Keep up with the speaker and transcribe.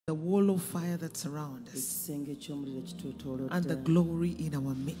the wall of fire that surrounds us, and the glory in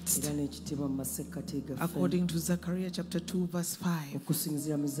our midst. According to Zechariah chapter 2 verse 5,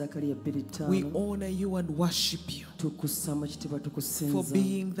 we honor you and worship you for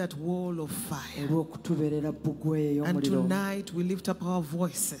being that wall of fire. And tonight we lift up our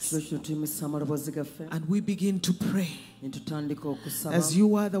voices and we begin to pray. As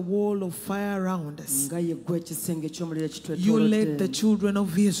you are the wall of fire around us, you led the children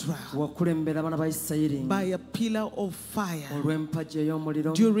of Israel by a pillar of fire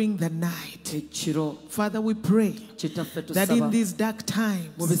during the night. Father, we pray that in these dark times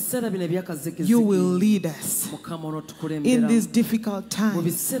you will lead us. In these difficult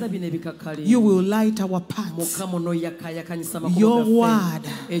times you will light our paths. Your word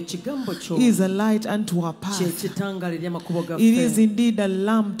is a light unto our path. It is indeed a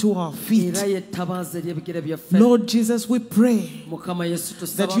lamp to our feet. Lord Jesus, we pray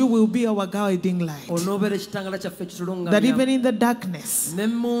that you will be our guiding light. That even in the darkness,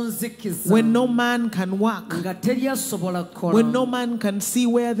 when no man can walk, when no man can see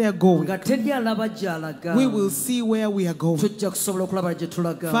where they are going, we will see where we are going.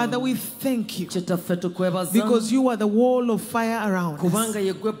 Father, we thank you because you are the wall of fire around us.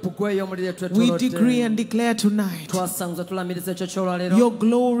 We decree and declare tonight your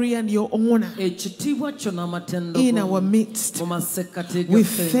glory and your honor in our midst. We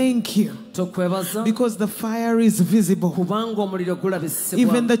thank you because the fire is visible.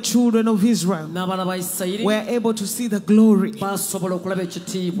 Even the children of Israel were able to see the glory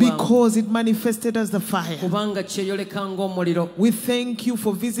because it manifested as the fire. We thank you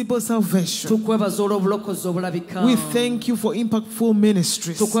for visible salvation. We thank you for impactful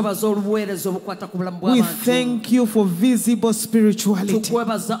ministries. We thank you for visible spirituality.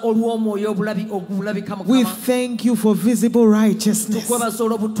 We thank you for visible righteousness.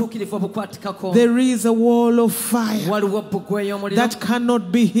 There is a wall of fire that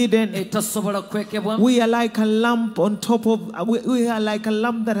cannot be hidden. We are like a lamp on top of, we are like a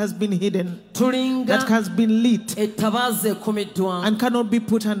lamp that has been hidden, that has been lit and cannot be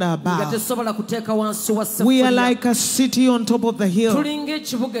put under a bow. We are like a city on top of the hill that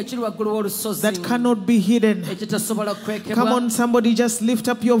cannot be hidden. Come on, somebody, just lift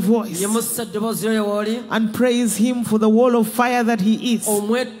up your voice and praise him for the wall of fire that he is.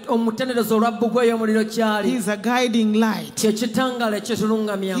 He is a guiding light. He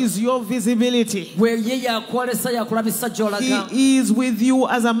is your visibility. He is with you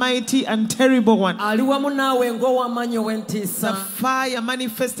as a mighty and terrible one. The fire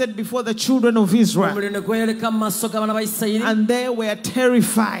manifested before the children of Israel, and they were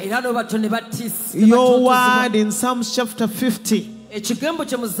terrified. Your word in Psalms chapter 50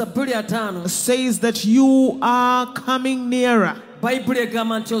 says that you are coming nearer, and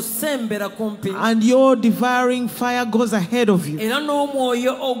your devouring fire goes ahead of you.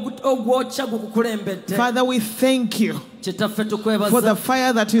 Father, we thank you for the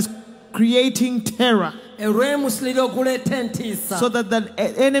fire that is creating terror, so that the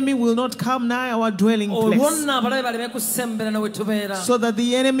enemy will not come nigh our dwelling place, so that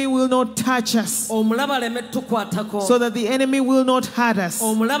the enemy will not touch us, so that the enemy will not hurt us.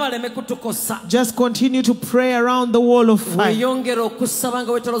 Just continue to pray around the wall of fire.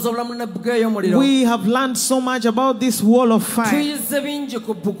 We have learned so much about this wall of fire.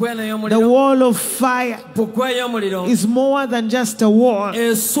 The wall of fire is more than just a wall.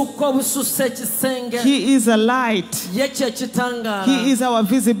 He is a light. He is our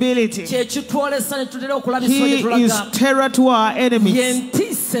visibility. He is terror to our enemies.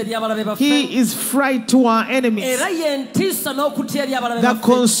 He is fright to our enemies. The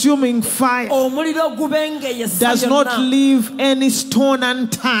consuming fire does not leave any stone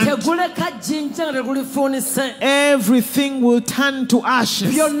unturned. Everything will turn to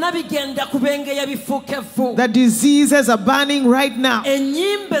ashes. The diseases are burning right now.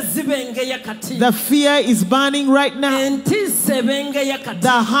 The fear is burning right now.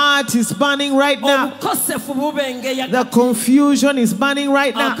 The heart is burning right now. The confusion is burning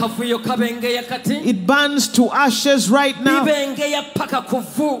right now. It burns to ashes right now.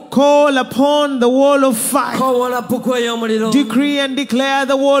 Call upon the wall of fire. Decree and declare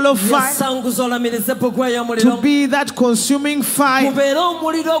the wall of fire to be that consuming fire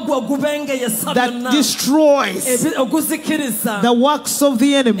that destroys the works of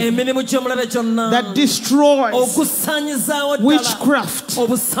the enemy, that destroys witchcraft,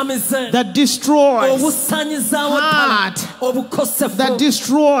 that destroys heart, that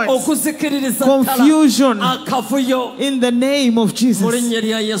destroys confusion. In the name of Jesus,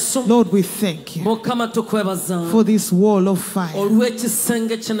 Lord, we thank you for this wall of fire.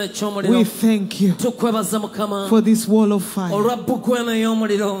 We thank you for this wall of fire.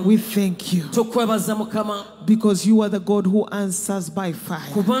 We thank you because you are the God who answers by fire.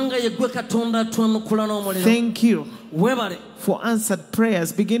 Thank you for answered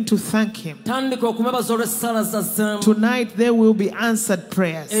prayers. Begin to thank him. Tonight there will be answered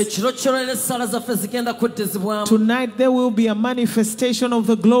prayers. Tonight there will be a manifestation of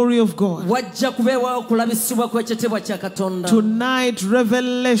the glory of God. Tonight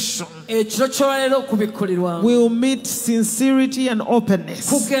revelation will meet sincerity and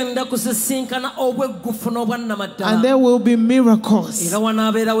openness. And there will be miracles in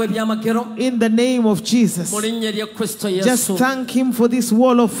the name of Jesus. Just thank him for this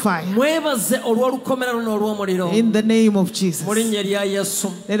wall of fire. In the name of Jesus.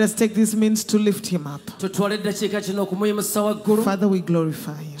 Let us take this means to lift him up. Father, we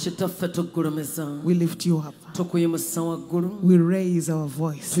glorify you. We lift you up. We raise our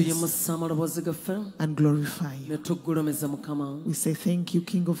voices and glorify you. We say thank you,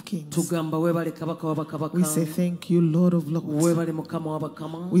 King of Kings. We say thank you, Lord of Lords.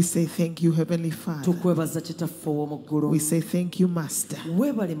 We say thank you, Heavenly Father. We say thank you, Master.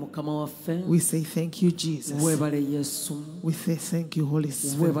 We say thank you, Jesus. We say thank you, Holy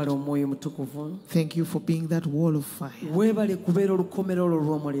Spirit. Thank you for being that wall of fire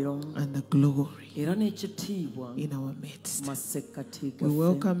and the glory in our midst. We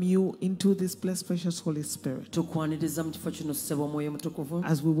welcome you into this place, precious Holy Spirit,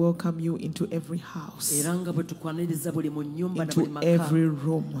 as we welcome you into every house, into every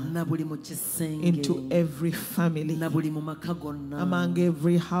room, into every family, among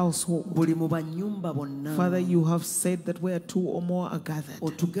every household. Father, you have said that where two or more are gathered,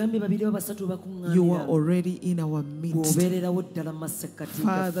 you are already in our midst.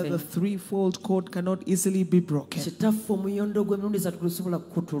 Father, the threefold cord cannot easily be broken.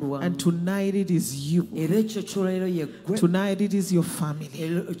 And tonight it is you. Tonight it is your family.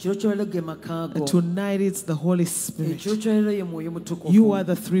 Tonight it's the Holy Spirit. You are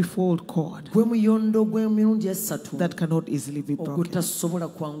the threefold cord that cannot easily be broken.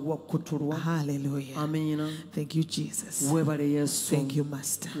 Hallelujah. Amen. Thank you, Jesus. Thank you,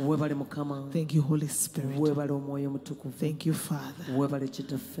 Master. Thank you, Holy Spirit. Thank you, Father.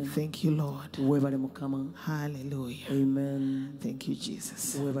 Thank you, Lord. Hallelujah. Amen. Thank you,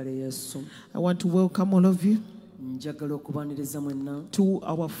 Jesus. I want to welcome all of you to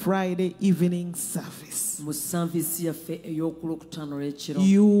our Friday evening service.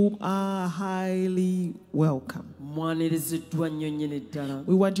 You are highly welcome.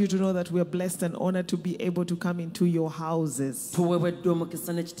 We want you to know that we are blessed and honored to be able to come into your houses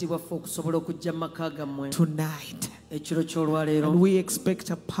tonight. And we expect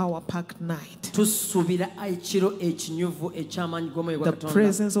a power-packed night. The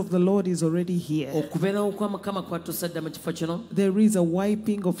presence of the Lord is already here. There is a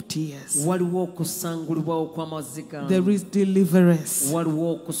wiping of tears. There is deliverance.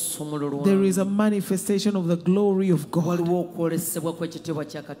 There is a manifestation of the glory of God.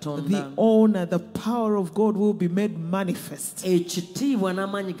 The honor, the power of God will be made manifest in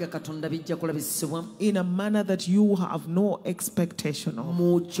a manner that you have no expectation of.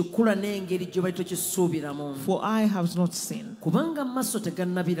 For eye has not seen,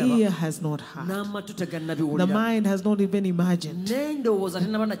 ear has not heard, the mind has not even imagined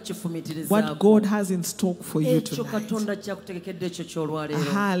what God has in stock for you tonight.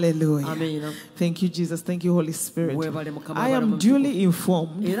 Hallelujah. Amen. Thank you, Jesus. Thank you, Holy Spirit. I am duly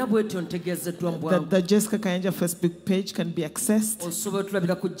informed that the Jessica Kayanja Facebook page can be accessed.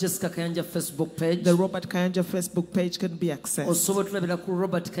 The Robert Kayanja Facebook page can be accessed.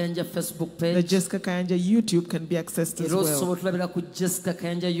 The Jessica Kayanja YouTube can be accessed as well.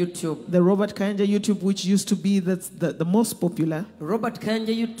 The Robert Kayanja YouTube, which used to be the most popular,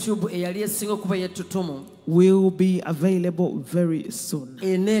 will be available very soon.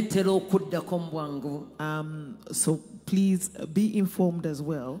 So please be informed as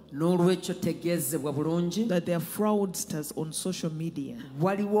well that there are fraudsters on social media.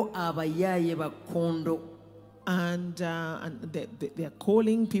 And they are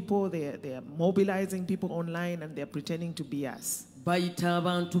calling people, they are mobilizing people online, and they are pretending to be us. And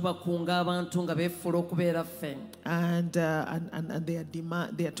they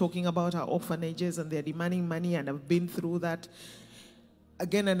are talking about our orphanages, and they are demanding money, and I've been through that.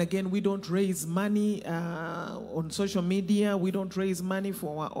 Again and again, we don't raise money on social media. We don't raise money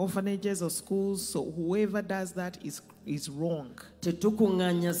for our orphanages or schools. So whoever does that is wrong.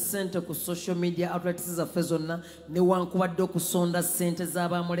 Tetukunganya sente ku social media outlets zaffe zonna newankubadde okusonda sente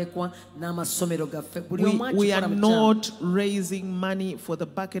z'abamulekwa n'amasomero gaffe. We are not raising money for the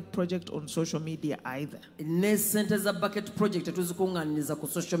Bucket Project on social media either. Ne sente za Bucket Project tetuzikunganiza ku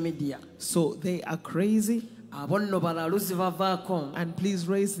social media. So they are crazy. And please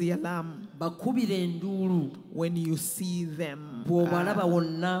raise the alarm when you see them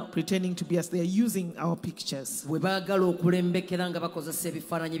pretending to be us. They are using our pictures. Hallelujah.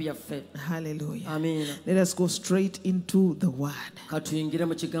 Amen. Let us go straight into the word.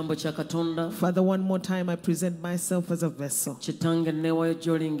 Father, one more time I present myself as a vessel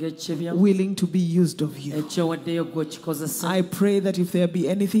willing to be used of you. I pray that if there be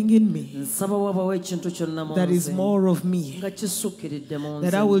anything in me that is more of me,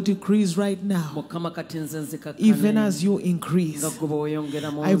 that I will decrease right now, even as you increase.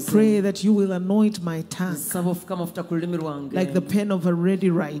 I pray that you will anoint my tongue like the pen of a ready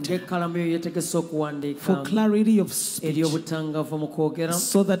writer, for clarity of speech,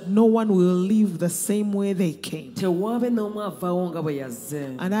 so that no one will leave the same way they came.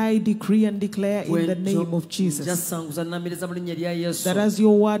 And I decree and declare in the name of Jesus that as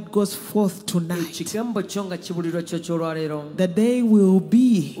your word goes forth tonight, that there will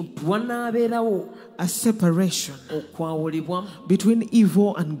be a separation between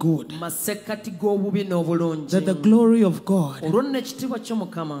evil and good, that the glory of God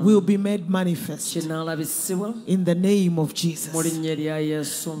will be made manifest in the name of Jesus,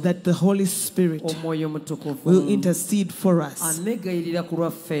 that the Holy Spirit will intercede for us.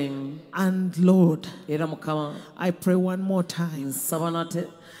 And Lord, I pray one more time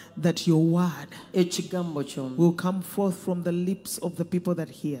that your word will come forth from the lips of the people that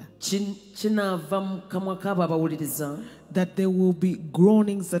hear, that there will be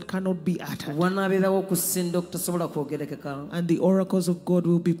groanings that cannot be uttered, and the oracles of God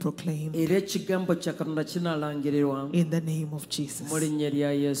will be proclaimed in the name of Jesus.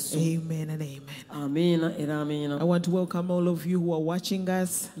 Amen and amen. I want to welcome all of you who are watching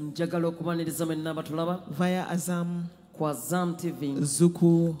us via Azam, TV,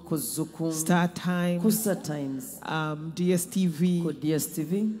 Zuku, Star Times, DSTV,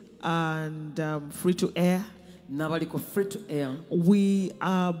 and free to air. We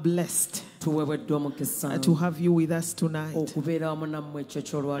are blessed to have you with us tonight,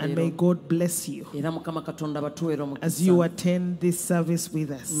 and may God bless you as you attend this service with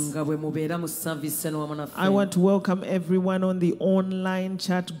us. I want to welcome everyone on the online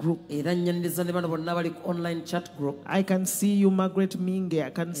chat group. I can see you, Margaret Minge.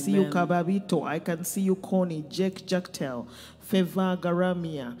 I can see you, Kababito. I can see you, Connie, Jake Jacktel, Feva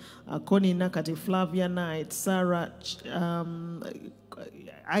Garamia, Connie Nakati, Flavia Knight, Sarah.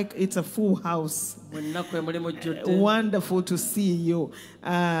 It's a full house. Wonderful to see you.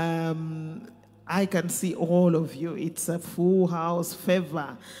 I can see all of you. It's a full house.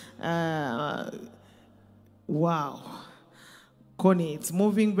 Favor. Wow. Connie, it's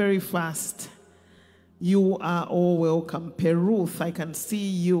moving very fast. You are all welcome. Peruth, I can see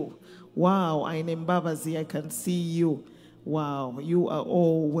you. Wow. Aine Mbabazi, I can see you. Wow, you are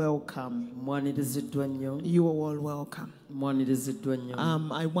all welcome. You are all welcome.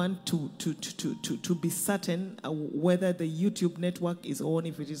 I want to be certain whether the YouTube network is on.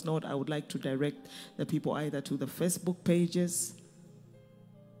 If it is not, I would like to direct the people either to the Facebook pages.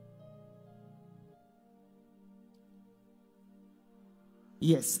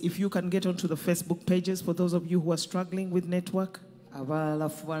 Yes, if you can get onto the Facebook pages for those of you who are struggling with network.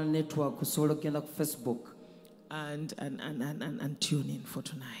 And tune in for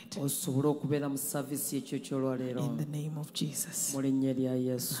tonight. In the name of Jesus.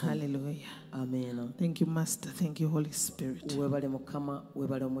 Hallelujah. Amen. Thank you, Master. Thank you, Holy Spirit.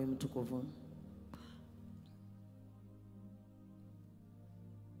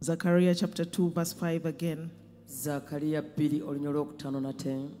 Zechariah chapter 2 verse 5 again. Zechariah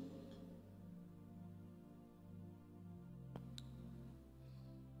 2:5.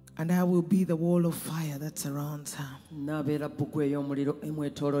 And I will be the wall of fire that surrounds her, and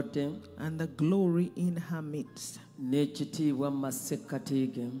the glory in her midst.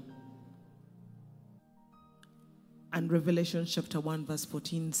 And Revelation chapter 1 verse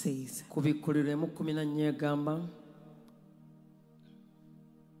 14 says,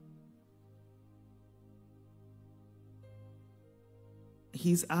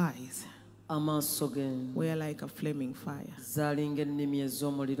 his eyes were like a flaming fire. zaalinga ennimi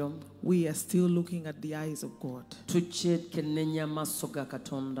ez'omuliro. We are still looking at the eyes of God. Tukyekenneenya amaaso ga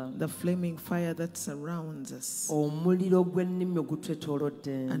Katonda. The flaming fire that surrounds us Omuliro gw'ennimi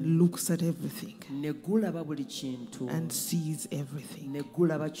ogutwetoolodde. and looks at everything Ne gulaba buli kintu. and sees everything. Ne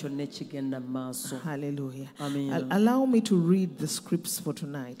gulaba kyonna ekigenda mu maaso. Hallelujah. Amen. Allow me to read the scripts for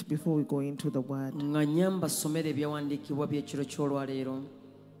tonight before we go into the word. Nga nyamba somera ebyawandiikibwa by'ekiro ky'olwaleero.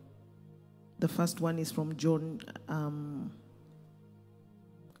 The first one is from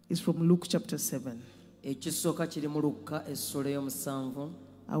Luke chapter 7. Ekisooka kiri mu Lukka essula ey'omusanvu.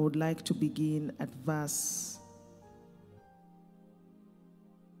 I would like to begin at verse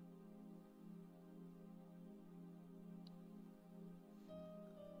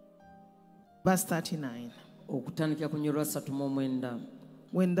 39. Okutandikira ku nnyirwa 39.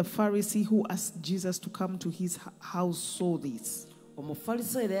 When the Pharisee who asked Jesus to come to his house saw this,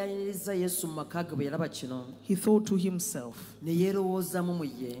 Omufalisaayo eyayiniriza Yesu mu maka ge bwe yalaba kino, he thought to himself, ne yeerowoozamu mu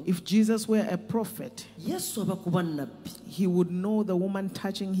ye, if Jesus were a prophet, Yesu aba kuba nnabbi, he would know the woman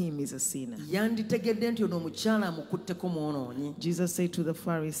touching him is a sinner. yanditegedde nti ono omukyala amukutteko mwonoonyi. Jesus said to the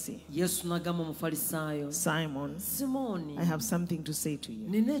Pharisee, Yesu n'agamba Omufalisaayo, Simon, Simooni, I have something to say to you.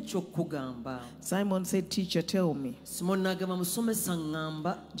 nina eky'okukugamba. Simon said, Teacher, tell me. Simooni n'agamba, Musomesa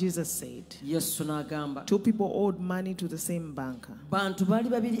ŋŋamba. Jesus said, Yesu n'agamba, two people owed money to the same banker. bantu baali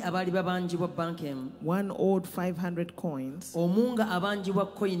babiri abaali babanjibwa banka emu. One owed 500 coins Omu nga abanjibwa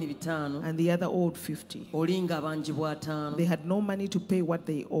koyini 5, and the other owed 50. oli nga abanjibwa 5. They had no money to pay what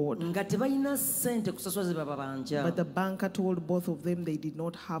they owed. Nga tebalina ssente kusasula ze babanja. But the banker told both of them they did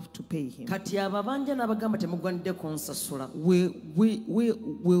not have to pay him. Kati ababanja n'abagamba temugwanidde kunsasula.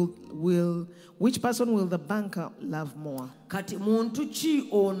 Which person will the banker love more? Kati muntu ki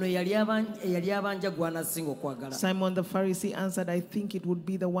ono eyali abanja gw'anasinga okwagala? Simon the Pharisee answered, I think it would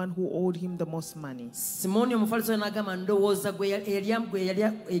be the one who owed him the most money. Simooni Omufalisaayo n'agamba, ndowooza gwe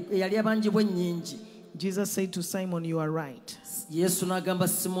eyali abanjibwa ennyingi. Jesus said to Simon, you are right. Yesu n'agamba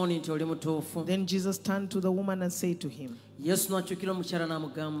Simooni nti oli mutuufu. Then Jesus turned to the woman and said to him, Yesu n'akyukira omukyala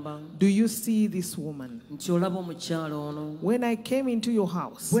n'amugamba do you see this woman? nti olaba omukyala ono, When I came into your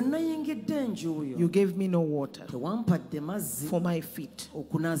house, bwe nayingidde enju yo you gave me no water tewampadde mazzi for my feet,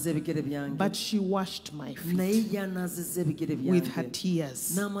 okunaaza ebigere byange, but she washed my naye feet yanaazizza ebigere with her byange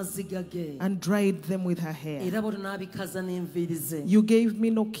tears n'amaziga ge, and dried them with her hair. era bw'otyo n'abikaza n'enviiri ze. You gave me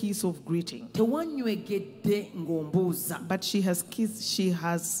no kiss of greeting, Tewanywegedde ng'ombuuza, but she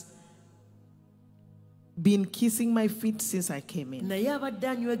has been kissing my feet since I came in. naye abadde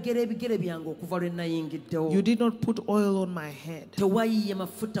anywegera ebigere byange okuva lwe nayingiddewo. You did not put oil on my head, Tewayiye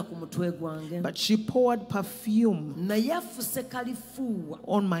mafuta ku mutwe gwange, but she poured perfume naye afuse kalifuuwa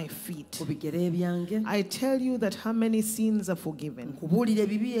on my feet. ku bigere byange. I tell you that her many sins are forgiven. Nkubuulira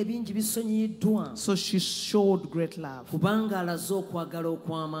ebibi ebingi bisonyiyiddwa, So she showed great love. kubanga alaze okwagala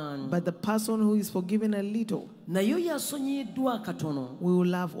okw'amaanyi. But the person who is forgiven a little Naye oyo asonyiyiddwa akatono, will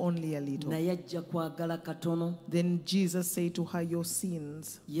love only a little. naye ajja kwagala katono. Then Jesus said to her, your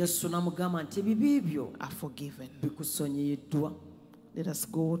sins Yesu n'amugamba nti ebibi byo are forgiven. bikusonyiyiddwa. Let us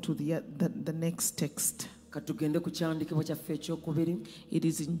go to the next text. Katugende ku kyandikibwa kyaffe ekyokubiri. It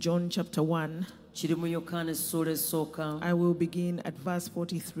is in John chapter 1. Kiri mu Yokaana essula esooka. I will begin at verse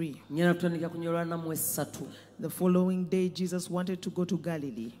 43. Ngenda tutandika ku nnyolwa mu 3. The following day, Jesus wanted to go to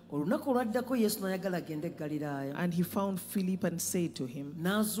Galilee, Olunaku olwaddako Yesu n'ayagala agende e Ggaliraaya. and he found Philip and said to him,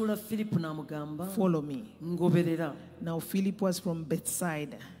 N'azuula Firipu n'amugamba, follow me. ngoberera. Now Philip was from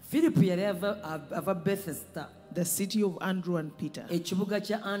Bethsaida, Firipu yali ava Bethesda, the city of Andrew and Peter. ekibuga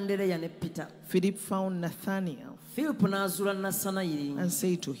kya Andereya ne Peter. Philip found Nathanael Firipu n'azuula Nasanayiri and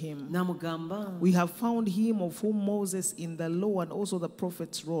said to him, n'amugamba, we have found him of whom Moses in the law and also the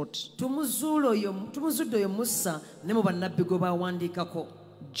prophets wrote, tumuzudde oyo Musa ne mu bannabbi gwe baawandiikako,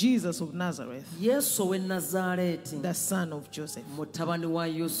 Jesus of Nazareth, Yesu ow'e Nazaaleeti, the son of Joseph. mutabani wa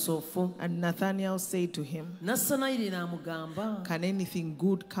Yusufu. And Nathanael said to him, Nasanayiri n'amugamba, can anything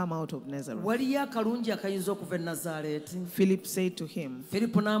good come out of Nazareth? waliyo akalungi akayinza okuva e Nazaaleeti? Philip said to him,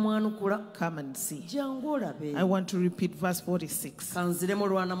 Firipu n'amwanukula, come and see. jangu olabe. I want to repeat verse 46. Kanziremu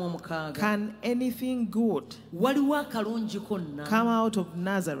 46. Can anything good Waliwo akalungi konna come out of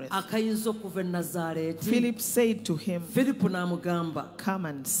Nazareth? akayinza okuva e Nazaaleeti? Philip said to him, Firipu n'amugamba, come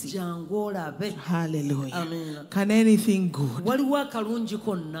and and see. Hallelujah. Amen. Can anything good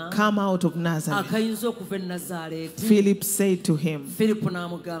come out of Nazareth? Philip said to him,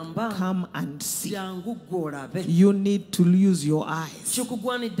 come and see. You need to use your eyes.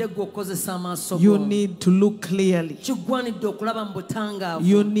 You need to look clearly.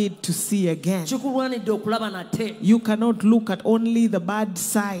 You need to see again. You cannot look at only the bad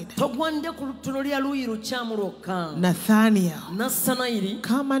side. Nathaniel,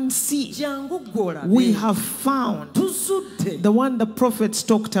 come and see. We have found the one the prophets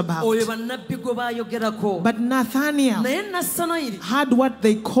talked about. But Nathaniel had what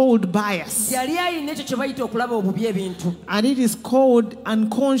they called bias. And it is called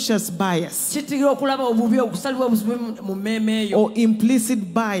unconscious bias or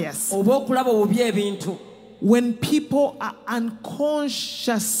implicit bias. When people are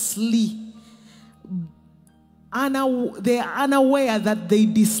unconsciously they are unaware that they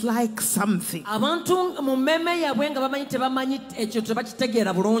dislike something.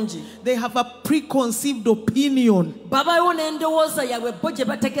 They have a preconceived opinion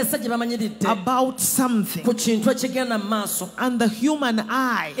about something. And the human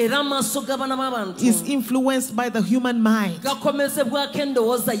eye is influenced by the human mind.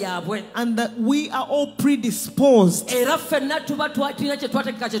 And that we are all predisposed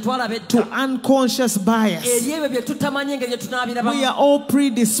to unconscious bias. We are all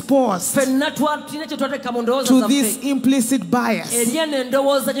predisposed to this implicit bias.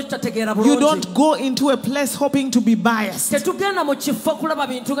 You don't go into a place hoping to be biased.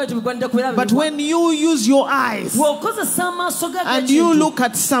 But when you use your eyes and you look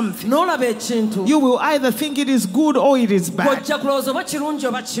at something, you will either think it is good or it is bad.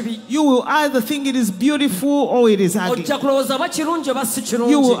 You will either think it is beautiful or it is ugly.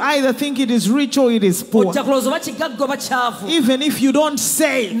 You will either think it is rich or it is poor. Even if you don't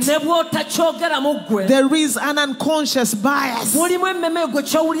say it, there is an unconscious bias that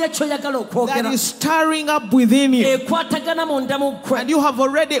is stirring up within you. And you have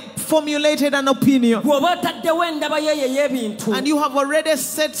already formulated an opinion. And you have already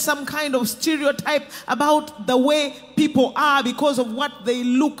set some kind of stereotype about the way people are because of what they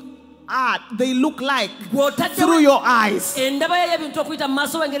look at, they look like through your eyes.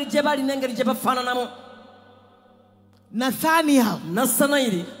 Nathaniel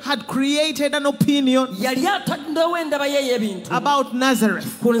had created an opinion about Nazareth.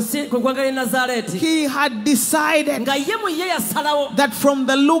 He had decided that from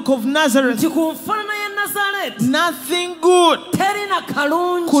the look of Nazareth, nothing good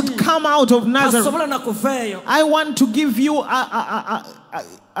could come out of Nazareth. I want to give you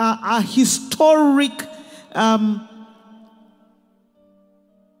a historic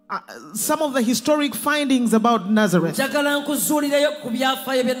some of the historic findings about Nazareth.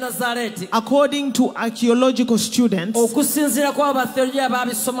 According to archaeological students,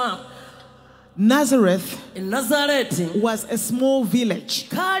 Nazareth was a small village.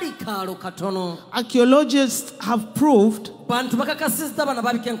 Archaeologists have proved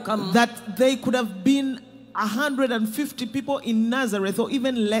that they could have been 150 people in Nazareth or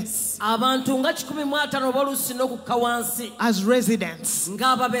even less as residents.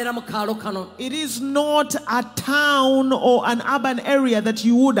 It is not a town or an urban area that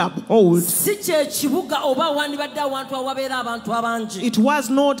you would uphold. It was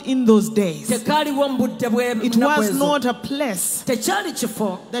not in those days. It was not a place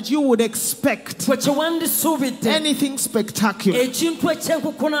that you would expect anything spectacular.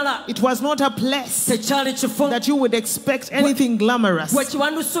 It was not a place that you would expect anything glamorous. It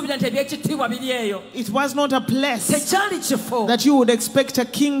was not a place that you would expect a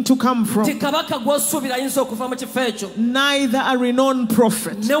king to come from. Neither a renowned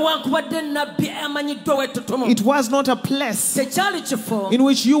prophet. It was not a place in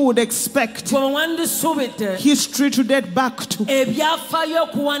which you would expect history to date back to. It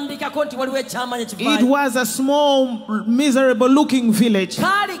was a small, miserable looking village.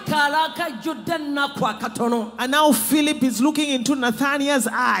 And now Philip is looking into Nathaniel's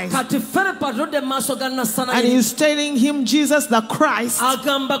eyes and he's telling him Jesus the Christ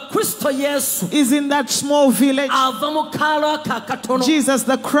is in that small village. Jesus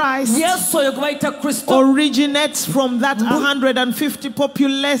the Christ originates from that 150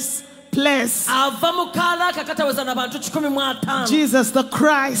 populous place. Jesus the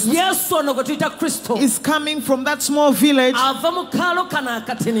Christ is coming from that small village. And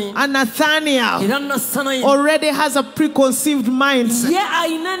Nathaniel already has a preconceived mindset.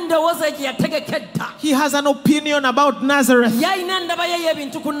 He has an opinion about Nazareth. He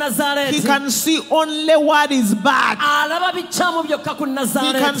can see only what is bad. He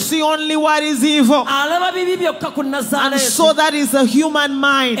can see only what is evil. And so that is the human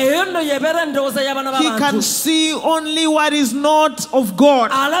mind. He can see only what is not of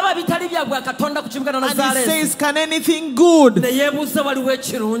God. And he says, can anything good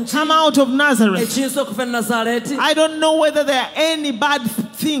come out of Nazareth? I don't know whether there are any bad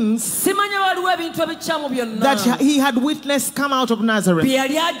things that he had witnessed come out of Nazareth.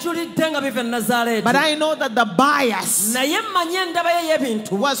 But I know that the bias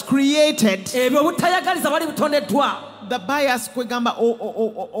was created. The bias kwegamba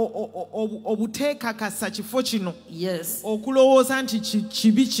obuteeka kasa kifo kino okulowooza nti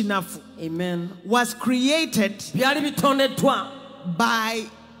kibi kinafu was created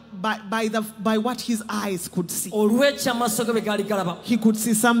by what his eyes could see. He could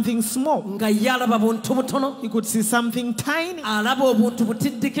see something small. He could see something tiny.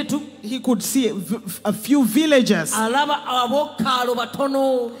 He could see a few villagers.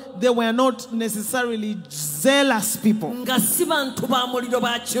 They were not necessarily zealous people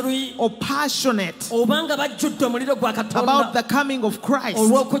or passionate about the coming of Christ.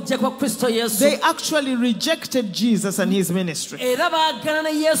 They actually rejected Jesus and his ministry.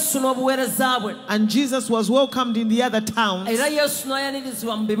 And Jesus was welcomed in the other towns.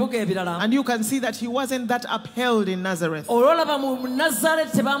 And you can see that he wasn't that upheld in Nazareth.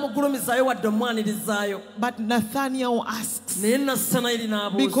 But Nathanael asks,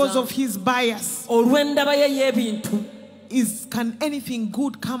 because of his bias, can anything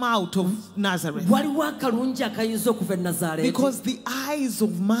good come out of Nazareth? Because the eyes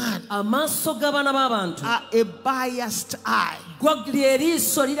of man are a biased eye. The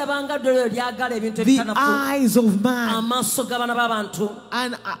eyes of man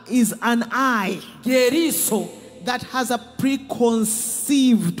is an eye that has a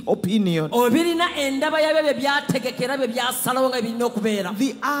preconceived opinion. The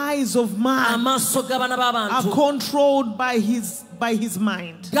eyes of man are controlled by his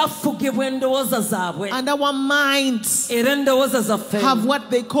mind. And our minds have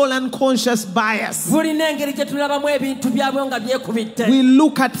what they call unconscious bias. We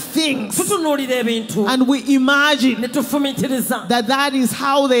look at things and we imagine that that is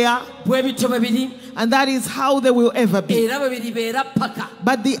how they are, and that is how they will ever be.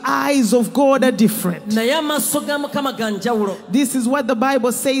 But the eyes of God are different. This is what the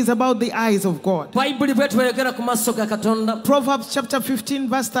Bible says about the eyes of God. Proverbs chapter 15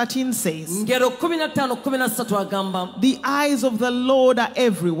 verse 13 says, the eyes of the Lord are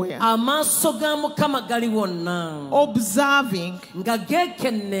everywhere, observing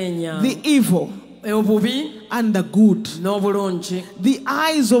the evil and the good. The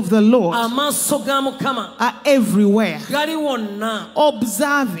eyes of the Lord are everywhere,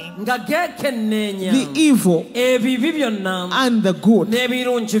 observing the evil and the good.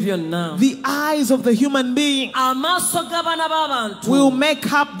 The eyes of the human being will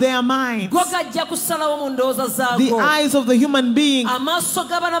make up their minds. The eyes of the human being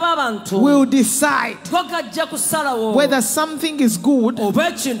will decide whether something is good or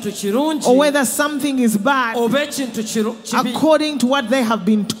whether something is bad, according to what they have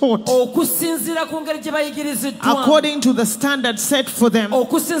been taught, according to the standard set for them. But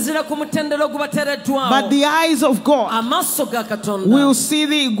the eyes of God will see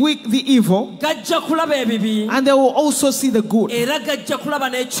the evil, and they will also see the good,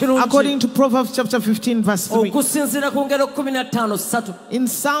 according to Proverbs chapter 15 verse 3. In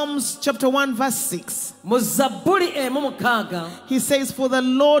Psalms chapter 1 verse 6, he says, for the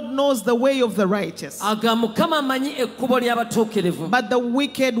Lord knows the way of the righteous, but the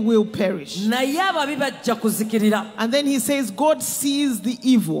wicked will perish. And then he says, God sees the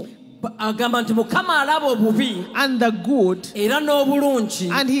evil and the good,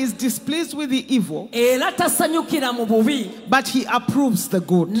 and he is displeased with the evil, but he approves the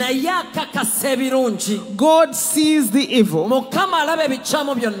good. God sees the evil and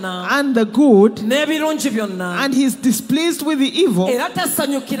the good, and he is displeased with the evil,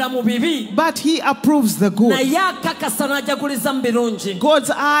 but he approves the good.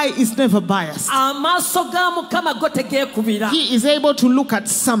 God's eye is never biased. He is able to look at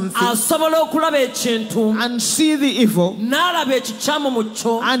something and see the evil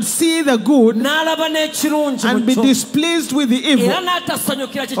and see the good and be displeased with the evil.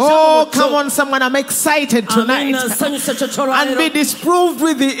 Oh, come on, someone, I'm excited tonight. And be disproved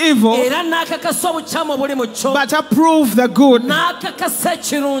with the evil, but approve the good.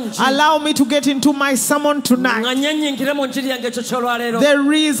 Allow me to get into my sermon tonight.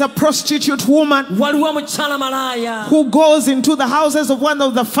 There is a prostitute woman who goes into the houses of one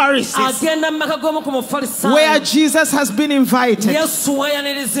of the Pharisees where Jesus has been invited,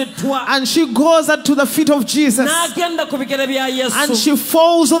 and she goes up to the feet of Jesus and she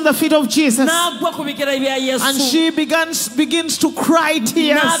falls on the feet of Jesus and she begins to cry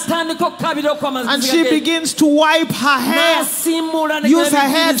tears, and she begins to wipe her hair, use her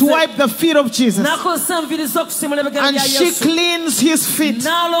hair to wipe the feet of Jesus, and she cleans his feet.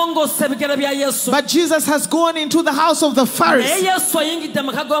 But Jesus has gone into the house of the Pharisee,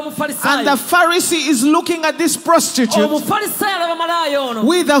 and the Pharisee is looking at this prostitute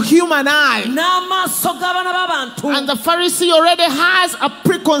with a human eye, and the Pharisee already has a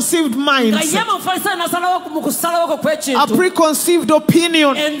preconceived mindset, a preconceived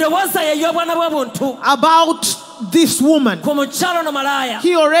opinion about this woman.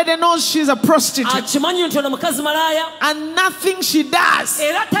 He already knows she's a prostitute, and nothing she does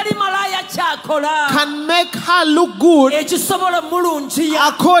can make her look good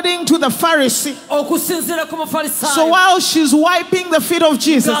according to the Pharisee. So while she's wiping the feet of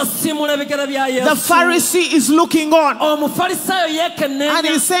Jesus, the Pharisee is looking on, and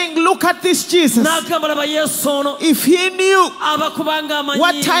he's saying, look at this Jesus. If he knew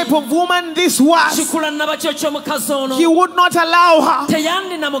what type of woman this was, he would not allow her to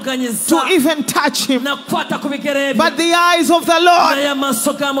even touch him. But the eyes of the Lord,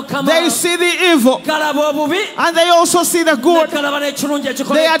 they see the evil and they also see the good.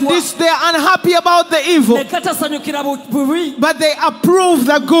 They are unhappy about the evil, but they approve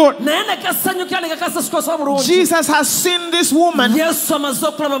the good. Jesus has seen this woman. He has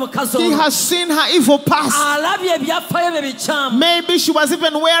seen her evil past. Maybe she was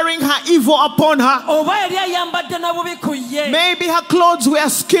even wearing her evil upon her. Maybe her clothes were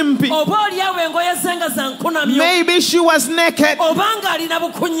skimpy. Maybe she was naked.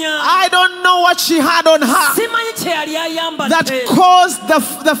 I don't know what she had on her that caused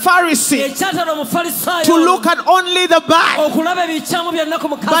the Pharisee to look at only the back. But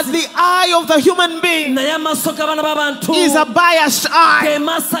the eye of the human being is a biased eye.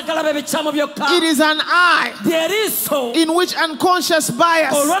 It is an eye in which unconscious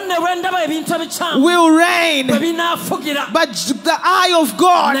bias will reign. But the eye of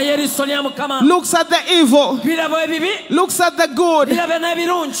God looks at the evil, looks at the good,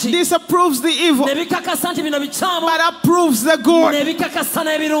 disapproves the evil, but approves the good.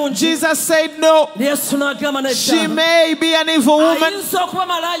 Jesus said, no, she may be an evil woman,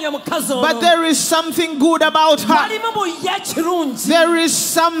 but there is something good about her. There is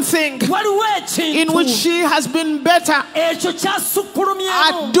something in which she has been better at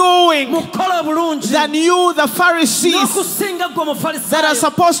doing than you, the Pharisees, that are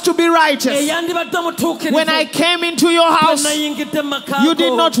supposed to be righteous. When I came into your house, you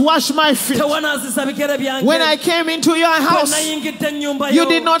did not wash my feet. When I came into your house, you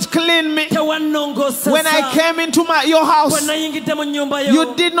did not clean me. When I came into your house,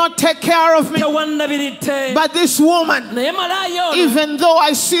 you did not take care of me. But this woman, even though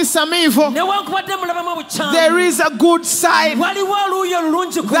I see some evil, there is a good side.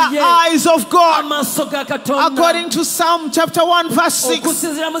 The eyes of God, according to Psalm chapter 1 verse 6,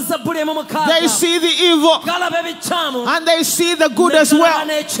 they see the evil and they see the good as well.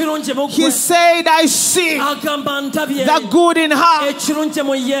 He said, I see the good in her.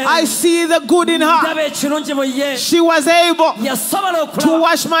 I see the good in her. She was able to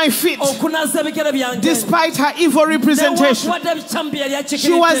wash my feet despite her evil representation.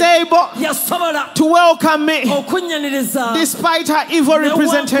 She was able to welcome me despite her evil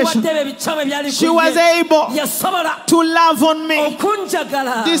representation. She was able to love on me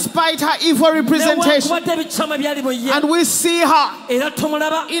despite her evil representation. And we see her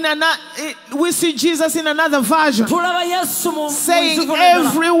we see Jesus in another version saying,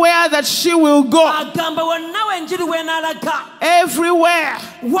 everywhere that she will go, everywhere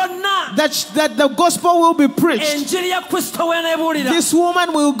that the gospel will be preached, this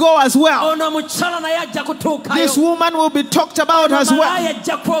woman will go as well. This woman will be talked about as well.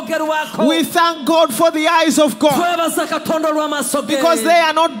 We thank God for the eyes of God, because they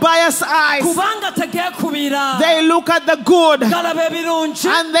are not biased eyes. They look at the good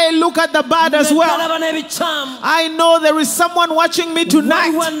and they look at the bad as well. I know there is someone watching me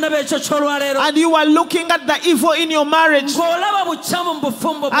tonight and you are looking at the evil in your marriage,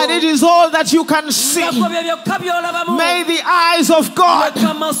 and it is all that you can see, may the eyes of God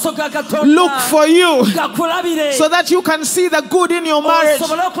look for you so that you can see the good in your marriage.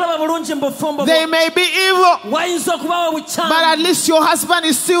 They may be evil, but at least your husband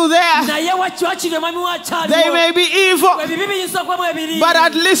is still there. They may be evil, but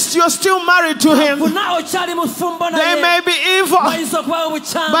at least you're still married to him. They may be evil,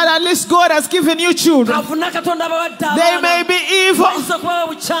 but at least God has given you children. They may be evil,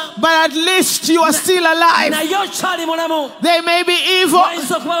 but at least you are still alive. They may be evil,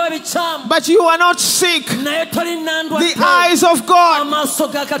 but you are not sick. The eyes of God,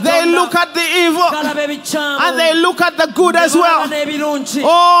 they look at the evil and they look at the good as well.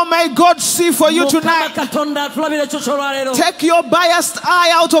 Oh, may God see for you tonight. Take your biased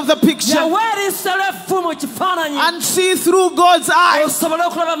eye out of the picture and see through God's eyes.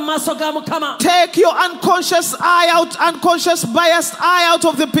 Take your unconscious eye out, unconscious biased eye out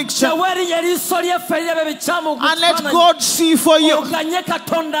of the picture, and let God see for you.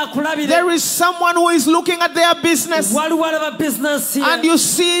 There is someone who is looking at their business, and you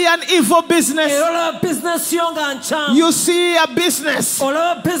see an evil business. You see a business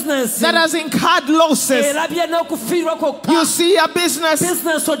that has incurred losses. You see a business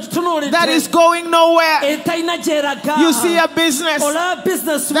that is going nowhere. You see a business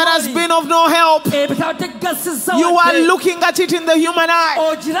that has been of no help. You are looking at it in the human eye.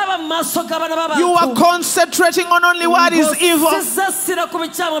 You are concentrating on only what is evil.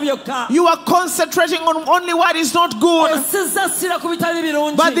 You are concentrating on only what is not good.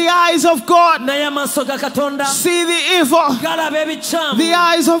 But the eyes of God see the evil. The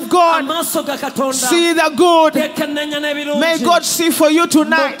eyes of God see the good. May God see for you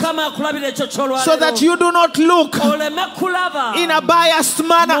tonight, so that you do not look in a biased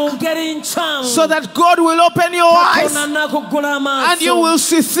manner, so that God will open your eyes and you will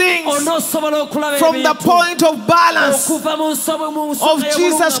see things from the point of balance of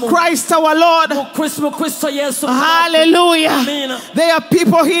Jesus Christ our Lord. Hallelujah. There are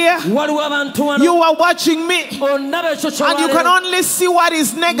people here, you are watching me, and you can only see what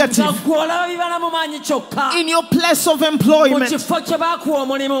is negative in your place of employment.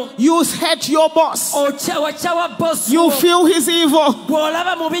 You hate your boss. You feel his evil.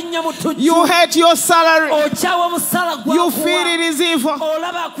 You hate your salary. You feel it is evil.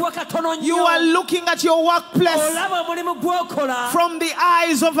 You are looking at your workplace from the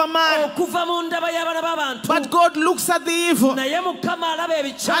eyes of a man, but God looks at the evil and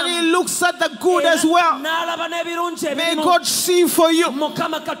he looks at the good as well. May God see for you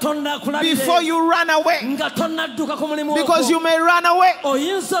before you run away, because you may run away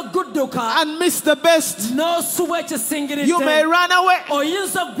and miss the best. You may run away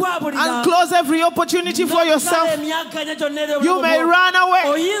and close every opportunity for yourself. You may run away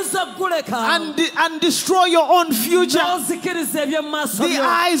and destroy your own future. The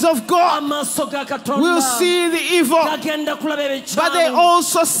eyes of God will see the evil, but they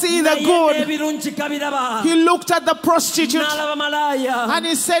also see the good. He looked at the prostitute and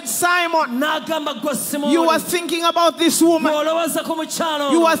he said, Simon, you are thinking about this woman.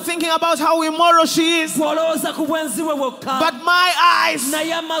 You are thinking about how immoral she is. But my eyes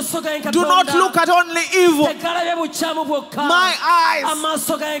do not look at only evil. My eyes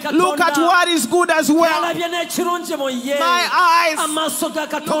look at what is good as well. My eyes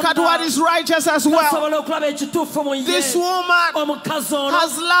look at what is righteous as well. This woman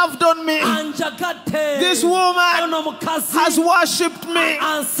has loved on me. This woman has worshipped me.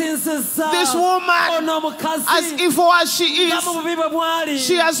 This woman, as evil as she is,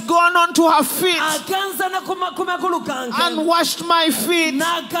 she has gone on to her feet and washed my feet.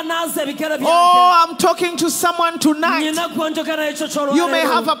 Oh, I'm talking to someone tonight. You may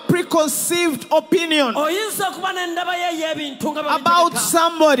have a preconceived opinion about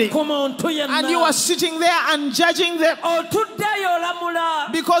somebody, and you are sitting there and judging them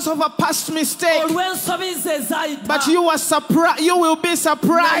because of a past mistake. But you are surprised. You will be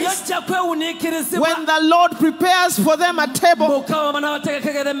surprised when the Lord prepares for them a table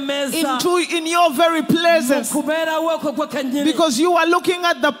in your very presence, because you are looking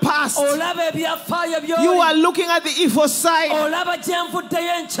at the past. You are looking at the evil side,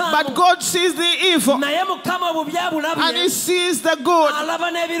 but God sees the evil and he sees the good.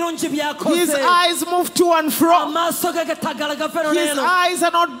 His eyes move to and fro. His eyes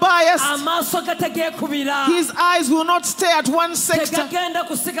are not biased. His eyes will not stay at one sector.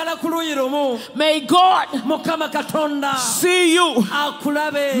 May God see you.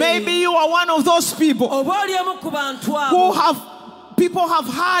 Maybe you are one of those people who have people have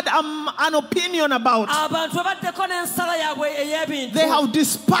had an opinion about. They have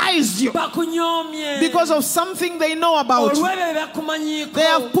despised you because of something they know about. They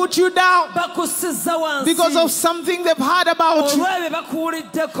have put you down because of something they've heard about you.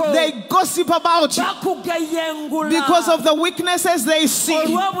 They gossip about you because of the weaknesses they see.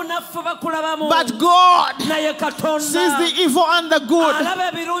 But God sees the evil and the good.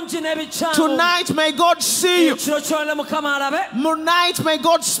 Tonight may God see you. Tonight may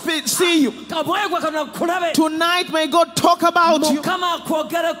God see you. Tonight may God talk about you.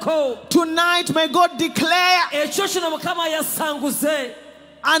 Tonight may God declare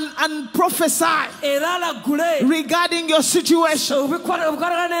and prophesy regarding your situation.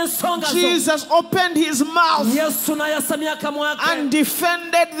 Jesus opened his mouth and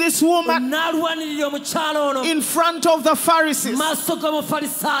defended this woman in front of the Pharisees,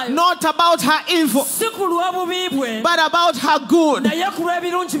 not about her evil but about her good.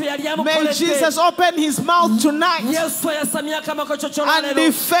 May Jesus open his mouth tonight and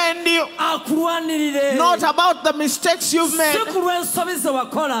defend you, not about the mistakes you've made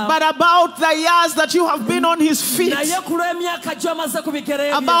but about the years that you have been on his feet, about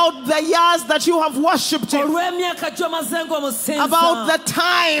the years that you have worshipped him, about the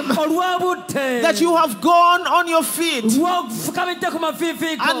time that you have gone on your feet and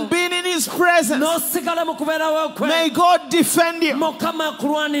been in his presence. May God defend you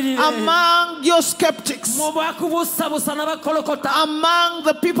among your skeptics, among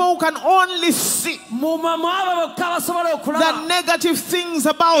the people who can only see the negative things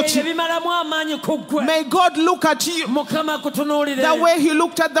about you. May God look at you the way he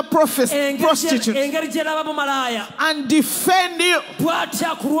looked at the prostitute and defend you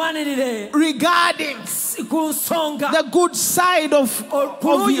regarding the good side of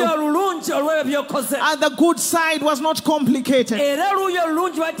you. And the good side was not complicated.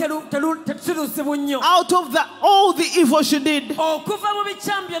 Out of all the evil she did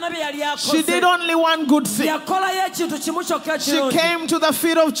only one good thing. She came to the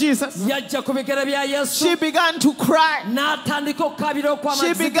feet of Jesus. She began to cry.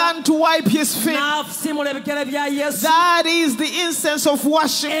 She began to wipe his feet. That is the incense of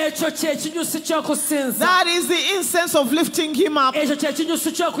worship. That is the incense of lifting him up. That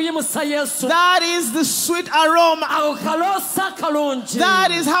is the sweet aroma.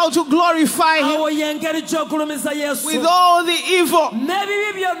 That is how to glorify him. With all the evil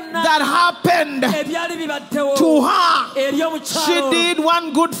that happened to her, she did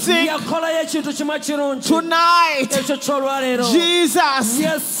one good thing. Tonight, Jesus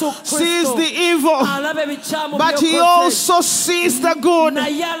sees the evil, but he also sees the good.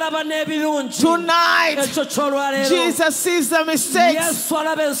 Tonight, Jesus sees the mistakes,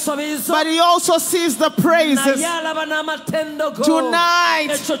 but he also sees the praises. Tonight,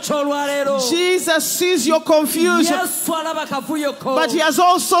 Jesus sees your confusion, but he has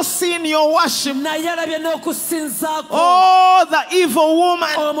also seen your worship. Oh, the evil woman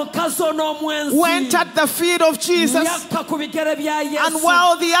went at the feet of Jesus, and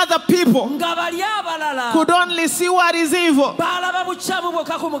while the other people could only see what is evil.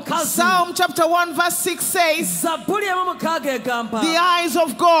 Psalm chapter 1 verse 6 says, the eyes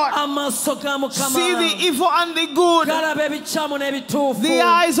of God see the evil and the good. The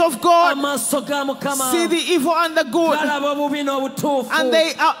eyes of God see the evil and the good, and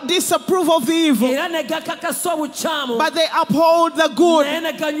they disapprove of the evil, but they uphold the good.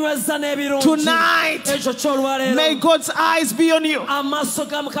 Tonight, may God's eyes be on you.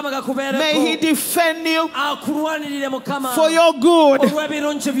 May he defend you for your good.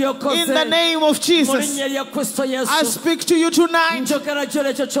 In the name of Jesus, I speak to you tonight. If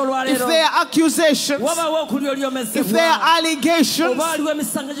there are accusations, if there are allegations,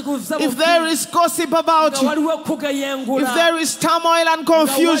 if there is gossip about you, if there is turmoil and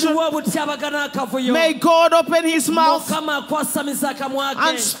confusion, may God open his mouth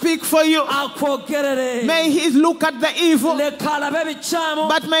and speak for you. May he look at the evil,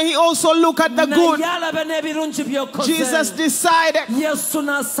 but may he also look at the good. Jesus decided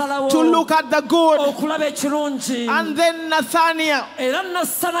to look at the good. And then Nathanael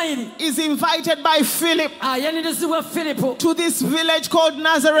is invited by Philip to this village called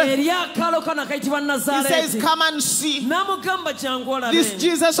Nazareth. He says, come and see this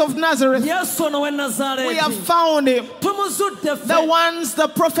Jesus of Nazareth. We have found him, the ones the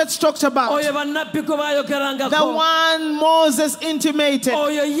prophets talked about, the one Moses intimated,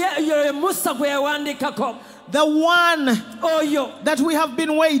 the one that we have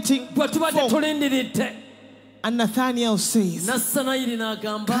been waiting for. And Nathaniel says,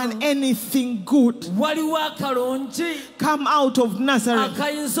 Can can anything good come out of Nazareth?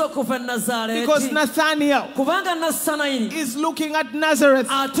 Because Nathaniel is looking at Nazareth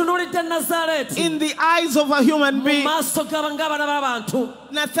in the eyes of a human being.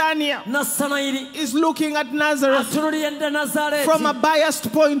 Nathaniel is looking at Nazareth from a biased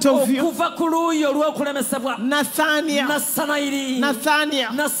point of view. Nathaniel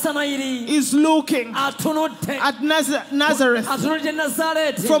is looking at Nazareth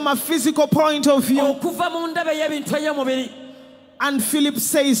from a physical point of view. And Philip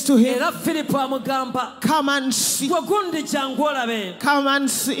says to him, come and see. Come and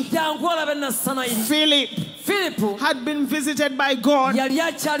see. Philip had been visited by God.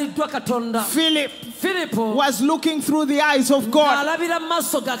 Philip was looking through the eyes of God.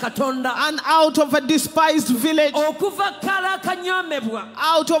 And out of a despised village, out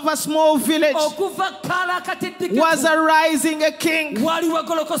of a small village, was arising a king. You are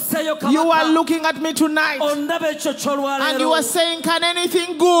looking at me tonight, and you are saying, can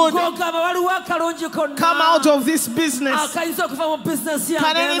anything good come out of this business?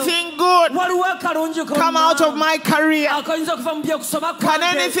 Can anything good come out of my career? Can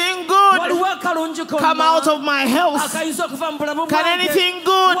anything good come out of my health? Can anything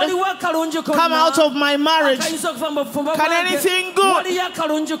good come out of my marriage? Can anything good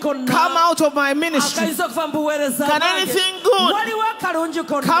come out of my ministry? Can anything good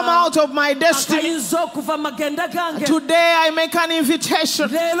come out of my destiny? Today I make an invitation.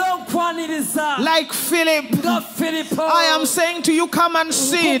 Like Philip, I am saying to you, come and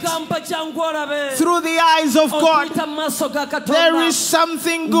see it through the eyes of God. There is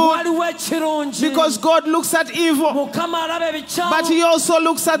something good, because God looks at evil, but He also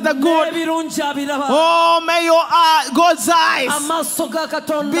looks at the good. Oh, may your God's eyes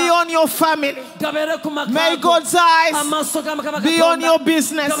be on your family. May God's eyes be on your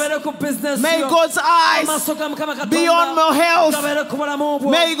business. May God's eyes be on your health.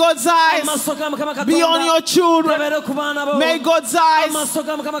 May God's eyes be on your children. May God's eyes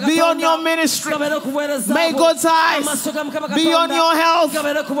be on your ministry. May God's eyes be on your health.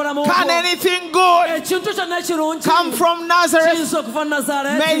 Can anything good come from Nazareth?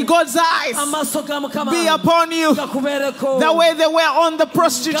 May God's eyes be upon you the way they were on the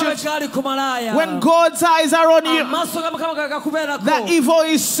prostitute. When God's eyes are on you, the evil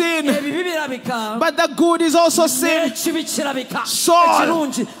is seen, but the good is also seen. Saul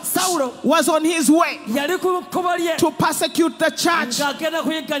was on his way to persecute the church.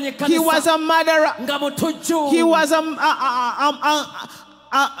 He was a murderer. He was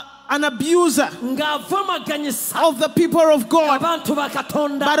an abuser of the people of God.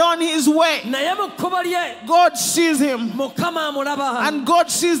 But on his way, God sees him, and God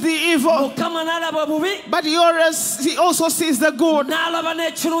sees the evil, but he also sees the good.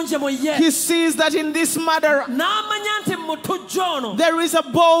 He sees that in this murderer there is a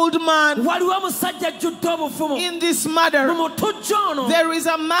bold man. In this murderer there is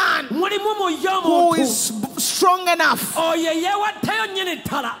a man who is strong enough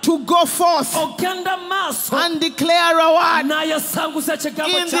to go forth and declare a word. In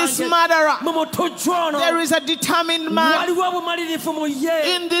this murderer there is a determined man.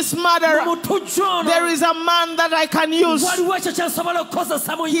 In this murderer there is a man that I can use.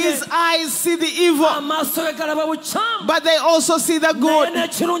 His eyes see the evil, but they also see the good.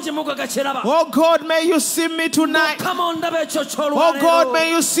 Oh God, may you see me tonight. Oh God, may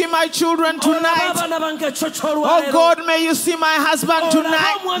you see my children tonight. Oh God, may you see my husband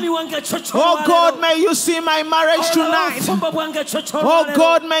tonight. Oh God, may you see my marriage tonight. Oh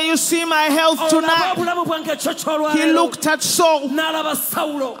God, may you see my health tonight. He looked at Saul,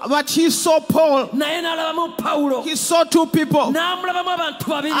 but he saw Paul. He saw two people,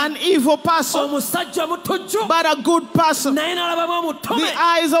 an evil person, but a good person. The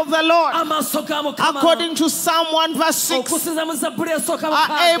eyes of the Lord, according to Psalm 1 verse 6,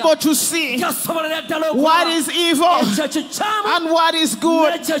 are able to see what is evil and what is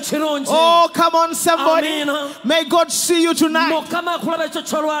good. Oh, come on, somebody. May God see you tonight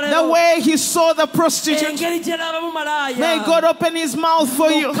the way He saw the prostitute. May God open His mouth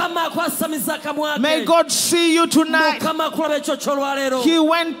for you. May God see you tonight. He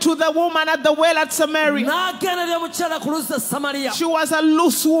went to the woman at the well at Samaria. She was a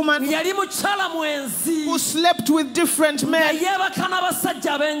loose woman who slept with different men.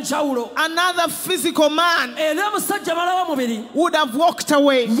 Another physical man man would have walked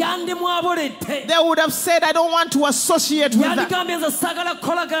away. They would have said, I don't want to associate with that.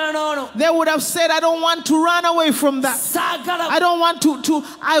 They would have said, I don't want to run away from that. I don't want to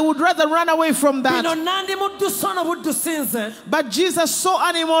I would rather run away from that. But Jesus saw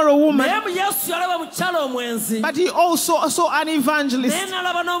an immoral woman. But he also saw an evangelist.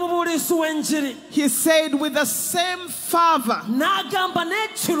 He said with the same fervor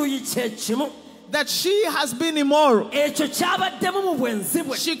that she has been immoral,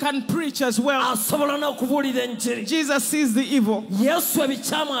 she can preach as well. Jesus sees the evil,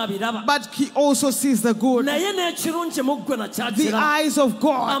 but he also sees the good. The eyes of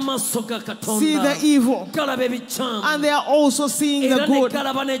God see the evil, and they are also seeing the good.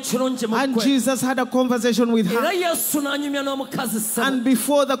 And Jesus had a conversation with her, and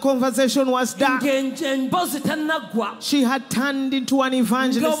before the conversation was done, she had turned into an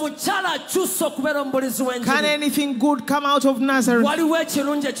evangelist. Can anything good come out of Nazareth?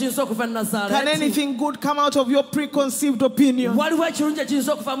 Can anything good come out of your preconceived opinion? Can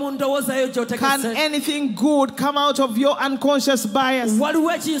anything good come out of your unconscious bias? Use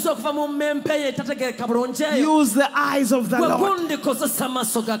the eyes of the Lord. The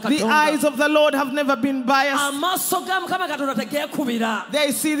eyes of the Lord have never been biased.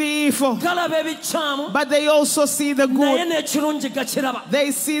 They see the evil, but they also see the good.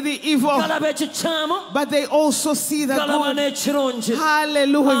 They see the evil, but they also see the good.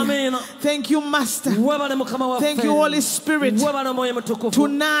 Hallelujah. Thank you, Master. Thank you, Holy Spirit.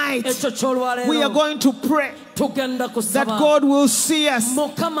 Tonight, we are going to pray that God will see us.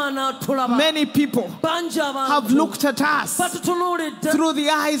 Many people have looked at us through the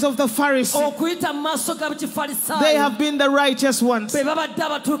eyes of the Pharisees. They have been the righteous ones. They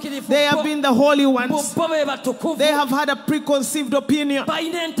have been the holy ones. They have had a preconceived opinion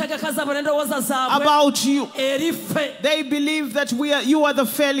about you. They believe that you are the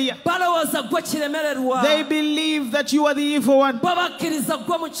failure. They believe that you are the evil one.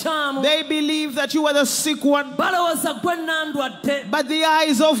 They believe that you are the sick one. But the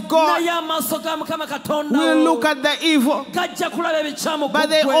eyes of God will look at the evil, but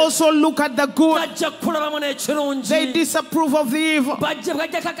they also look at the good. They disapprove of the evil, but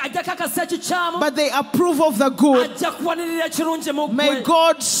they approve of the good. May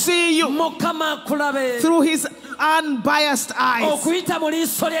God see you through his unbiased eyes.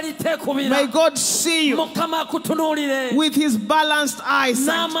 May God see you with his balanced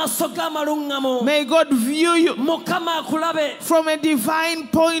eyesight. May God view you from a divine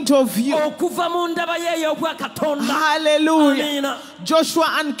point of view. Hallelujah. Joshua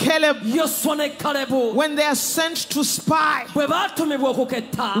and Caleb, when they are sent to spy with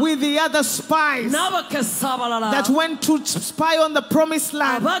the other spies that went to spy on the promised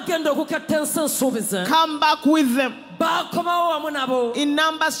land, come back with them. In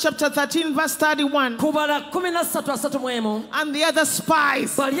Numbers chapter 13 verse 31, and the other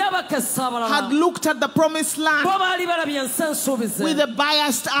spies had looked at the promised land with a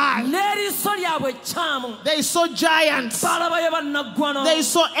biased eye. They saw giants, they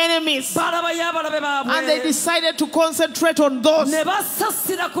saw enemies, and they decided to concentrate on those. They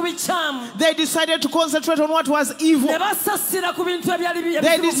decided to concentrate on what was evil. They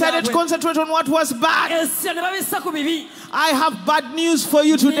decided to concentrate on what was bad. I have bad news for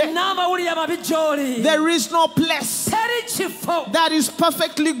you today. There is no place that is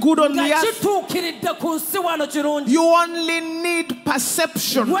perfectly good on the earth. You only need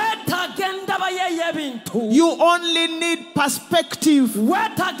perception. You only need perspective.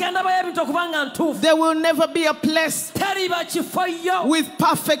 There will never be a place with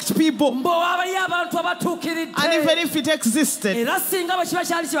perfect people. And even if it existed,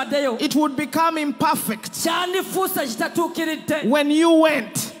 it would become imperfect when you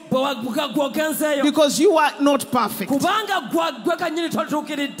went, because you are not perfect.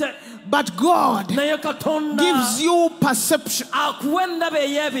 But God gives you perception.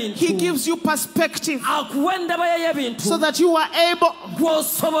 He gives you perspective so that you are able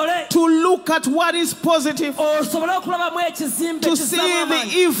to look at what is positive, to see the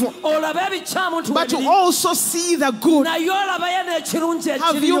evil, but to also see the good.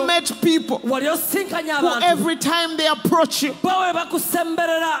 Have you met people who every time they approach you,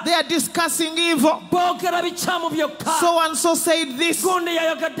 they are discussing evil? So and so said this,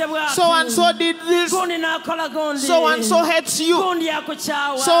 so So and so did this. So and so hates you.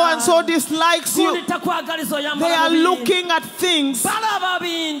 So and so dislikes you. They are looking at things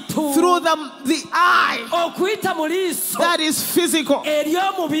through the eye that is physical,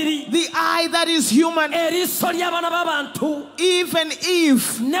 the eye that is human.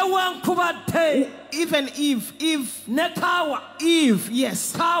 Eve,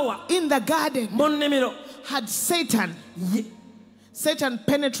 yes, in the garden had Satan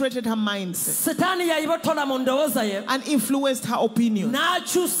penetrated her mindset and influenced her opinion.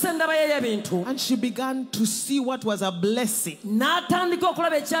 And she began to see what was a blessing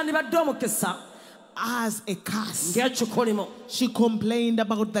as a curse. She complained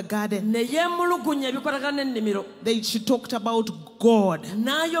about the garden. She talked about God.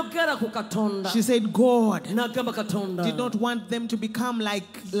 She said God did not want them to become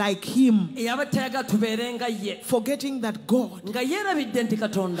like him, forgetting that God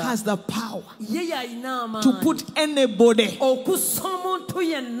has the power to put anybody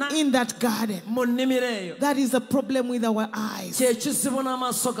in that garden. That is the problem with our eyes.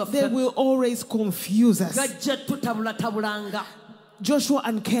 They will always confuse us. Joshua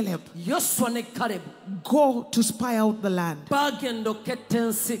and Caleb go to spy out the land,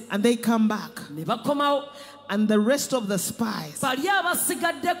 and they come back, and the rest of the spies have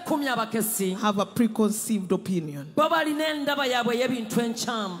a preconceived opinion,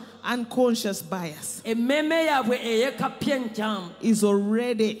 unconscious bias is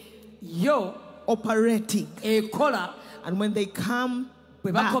already operating, and when they come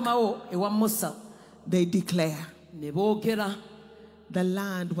back, they declare the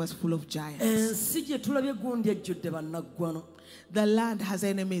land was full of giants. The land has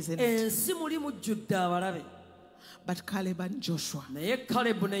enemies in it. But Caleb and Joshua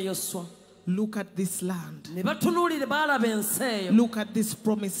look at this land. Look at this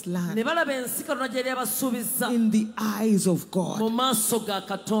promised land in the eyes of God.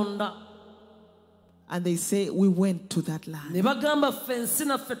 And they say, we went to that land.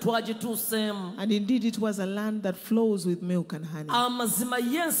 And indeed it was a land that flows with milk and honey.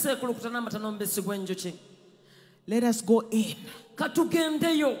 Let us go in.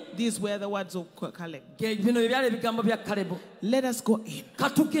 These were the words of Caleb. Let us go in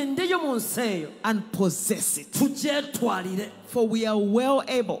and possess it, for we are well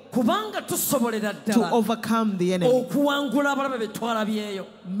able to overcome the enemy.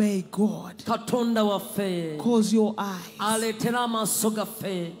 May God cause your eyes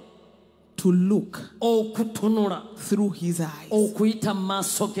to look through his eyes.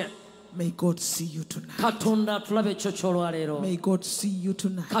 May God see you tonight. May God see you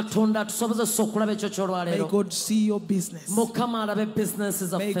tonight. May God see your business.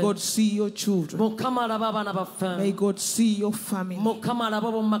 May God see your children. May God see your family.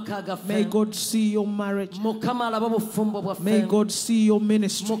 May God see your marriage. May God see your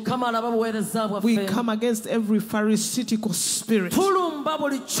ministry. We come against every pharisaical spirit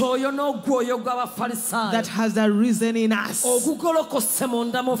that has arisen in us,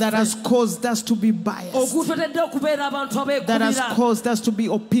 that has caused us to be biased, that has caused us to be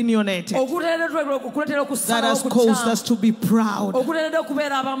opinionated, that has caused us to be proud,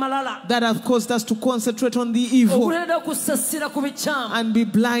 that has caused us to concentrate on the evil and be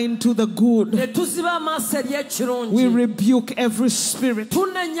blind to the good. We rebuke every spirit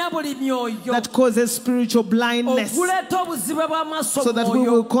that causes spiritual blindness, so that we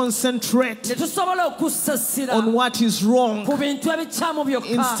will concentrate on what is wrong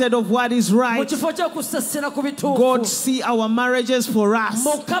instead of what is right. God, see our marriages for us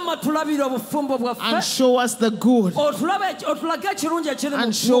and show us the good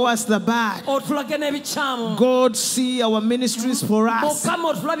and show us the bad. God, see our ministries for us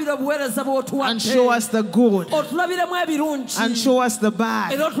and show us the good and show us the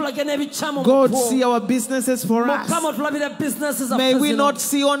bad. God, see our businesses for us. May we not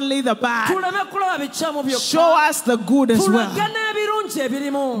see only the bad. Show us the good as well.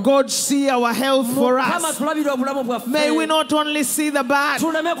 God, see our health for us. May we not only see the bad.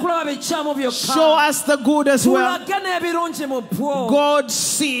 Show us the good as well. God,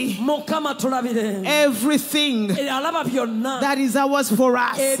 see everything that is ours for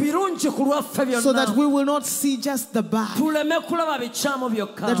us, so that we will not see just the bad,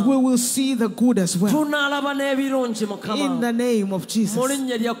 that we will see the good as well. In the name of Jesus.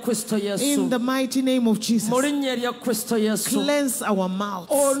 In the mighty name of Jesus. Cleanse our mouth.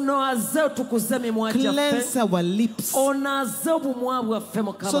 Cleanse our lips so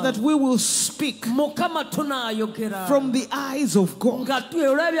that we will speak from the eyes of God.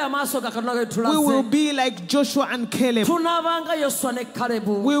 We will be like Joshua and Caleb.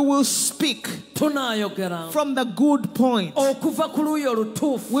 We will speak from the good point.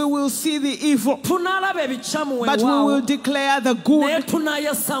 We will see the evil, but we will declare the good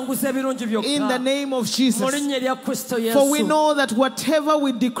in the name of Jesus. For we know that whatever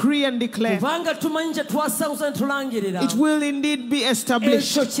we decree and declare, it will indeed be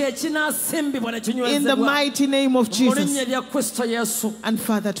established in the mighty name of Jesus. And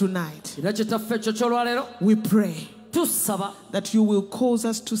Father, tonight we pray that you will cause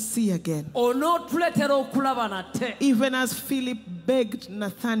us to see again. Even as Philip begged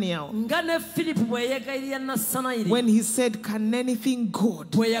Nathanael when he said, can anything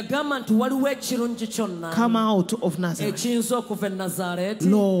good come out of Nazareth?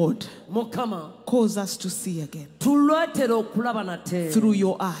 Lord, cause us to see again through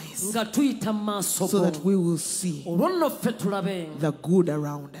your eyes, so that we will see the good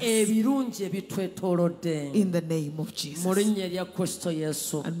around us in the name of Jesus.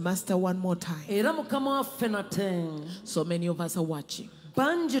 And Master, one more time, so many of us are watching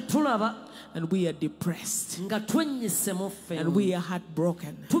and we are depressed and we are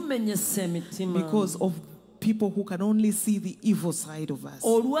heartbroken because of people who can only see the evil side of us.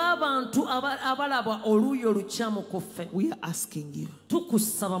 We are asking you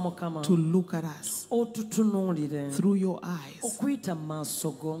to look at us through your eyes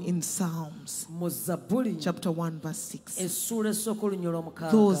in Psalms chapter 1 verse 6.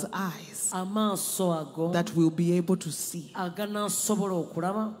 Those eyes that will be able to see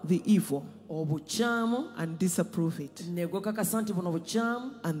the evil and disapprove it, and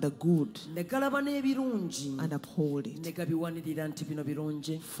the good and uphold it.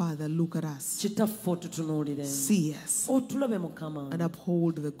 Father, look at us, see us, and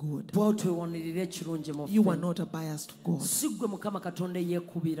uphold the good. You are not a biased God.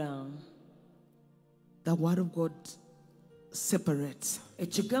 The word of God separates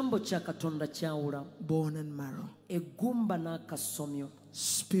bone and marrow,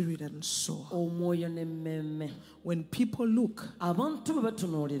 spirit and soul. When people look,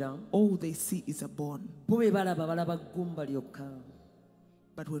 all they see is a bone.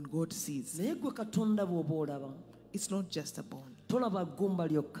 But when God sees, it's not just a bone.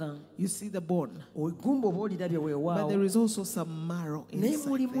 You see the bone, but there is also some marrow inside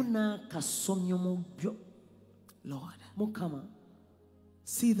there. Lord,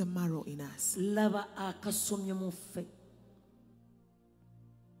 see the marrow in us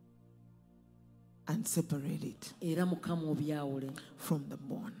and separate it from the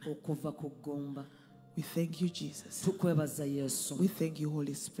bone. We thank you, Jesus. We thank you,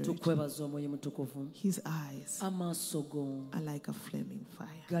 Holy Spirit. His eyes are like a flaming fire.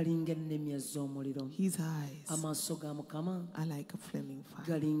 His eyes are like a flaming fire.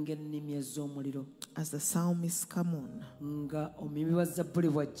 As the psalmist come on,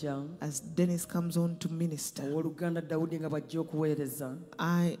 as Dennis comes on to minister,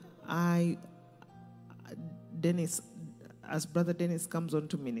 Dennis, as Brother Dennis comes on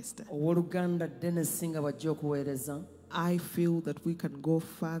to minister, I feel that we can go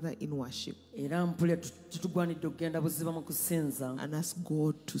further in worship and ask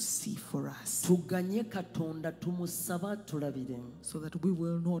God to see for us, so that we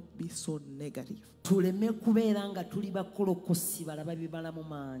will not be so negative.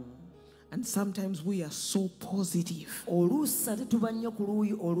 And sometimes we are so positive that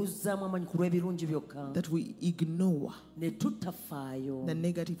we ignore the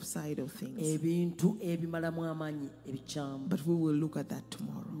negative side of things. But we will look at that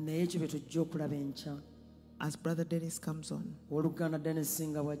tomorrow. As Brother Dennis comes on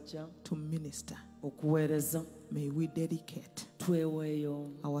to minister, may we dedicate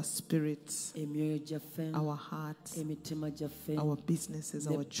our spirits, our hearts, our businesses,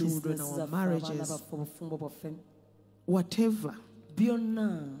 our children, our marriages, whatever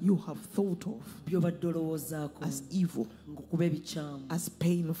you have thought of as evil, as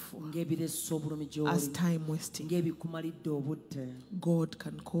painful, as time wasting, God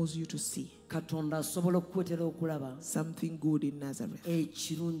can cause you to see something good in Nazareth.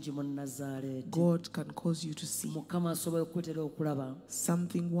 God can cause you to see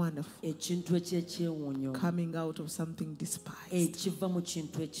something wonderful coming out of something despised.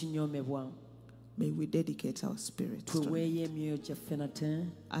 May we dedicate our spirits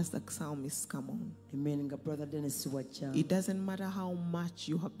as the psalmists come on. It doesn't matter how much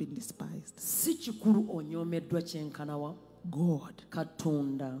you have been despised. God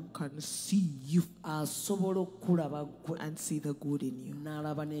Katonda can see you asobola okulaba ggwe and see the good in you,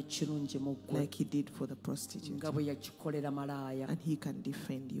 n'alaba n'ekirungi mu ggwe like he did for the prostitute. nga bwe yakikolera malaaya And he can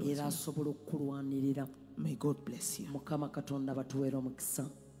defend you. era as well. asobola okukulwanirira. May God bless you. Mukama Katonda batuweera omukisa.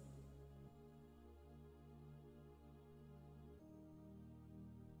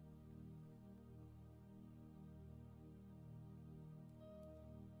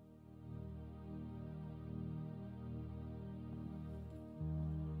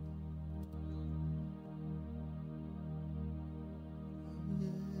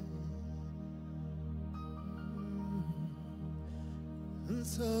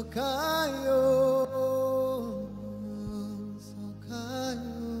 Sokayo,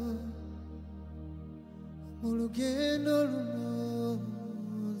 mulugendo luno,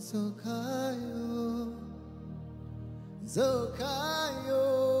 Sokayo,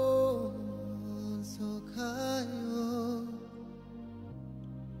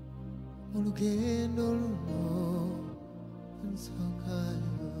 mulugendo luno,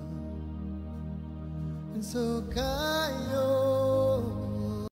 Sokayo.